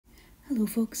Hello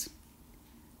folks.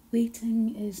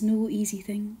 Waiting is no easy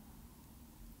thing.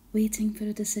 Waiting for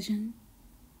a decision,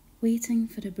 waiting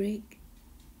for a break,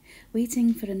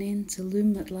 waiting for an end to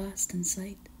loom at last in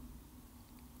sight.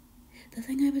 The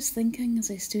thing I was thinking as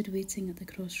I stood waiting at the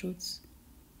crossroads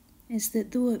is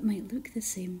that though it might look the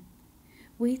same,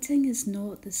 waiting is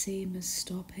not the same as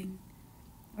stopping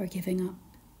or giving up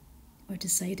or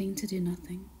deciding to do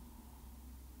nothing.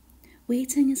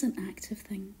 Waiting is an active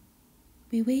thing.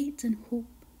 We wait in hope.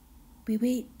 We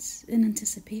wait in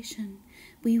anticipation.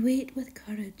 We wait with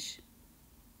courage.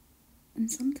 And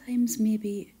sometimes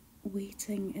maybe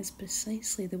waiting is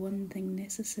precisely the one thing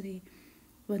necessary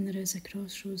when there is a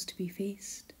crossroads to be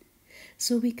faced,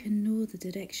 so we can know the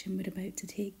direction we're about to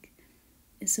take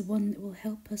is the one that will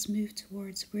help us move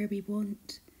towards where we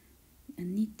want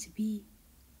and need to be.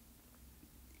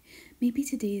 Maybe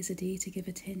today is a day to give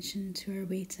attention to our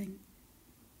waiting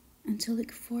and to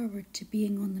look forward to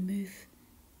being on the move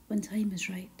when time is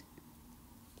right.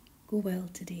 Go well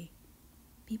today.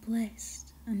 Be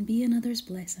blessed and be another's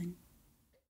blessing.